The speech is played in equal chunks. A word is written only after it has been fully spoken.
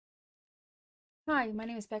Hi, my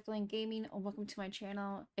name is Becklin Gaming and welcome to my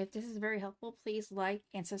channel. If this is very helpful, please like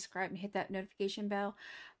and subscribe and hit that notification bell.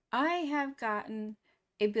 I have gotten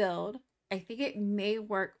a build. I think it may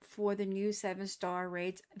work for the new 7-star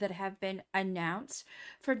raids that have been announced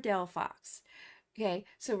for Delphox. Okay,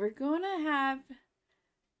 so we're going to have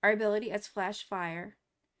our ability as Flash Fire,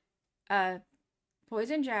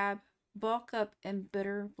 Poison Jab, Bulk Up, and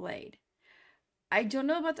Bitter Blade. I don't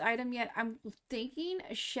know about the item yet. I'm thinking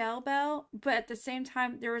Shell Bell, but at the same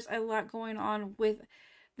time, there was a lot going on with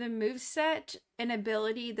the moveset and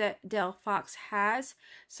ability that Delphox has.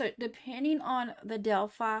 So depending on the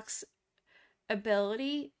Delphox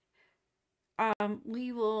ability,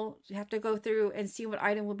 we will have to go through and see what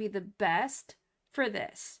item will be the best for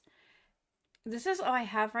this. This is all I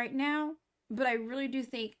have right now, but I really do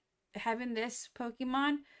think having this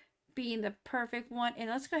Pokemon being the perfect one. And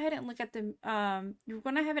let's go ahead and look at the we're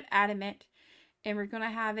gonna have it adamant, and we're gonna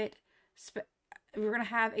have it we're gonna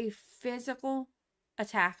have a physical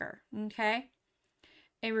attacker, okay?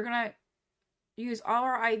 And we're gonna use all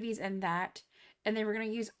our IVs in that, and then we're gonna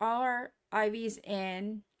use all our IVs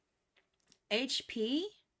in HP.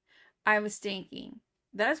 I was thinking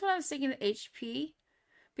that is what I was thinking, the HP,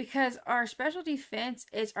 because our special defense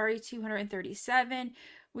is already 237.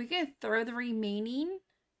 We can throw the remaining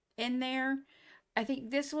in there. I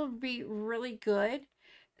think this will be really good.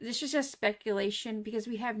 This is just speculation because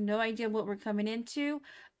we have no idea what we're coming into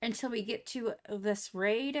until we get to this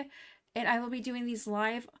raid. And I will be doing these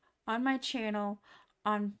live on my channel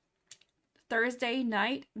on Thursday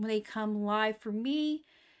night when they come live for me.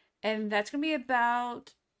 And that's going to be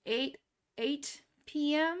about 8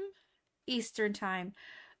 p.m. Eastern time.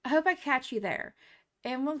 I hope I catch you there.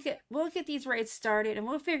 And we'll get these raids started and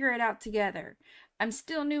we'll figure it out together. I'm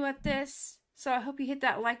still new at this, so I hope you hit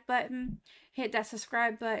that like button, hit that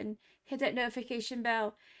subscribe button, hit that notification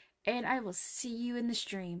bell, and I will see you in the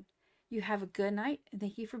stream. You have a good night, and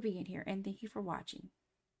thank you for being here, and thank you for watching.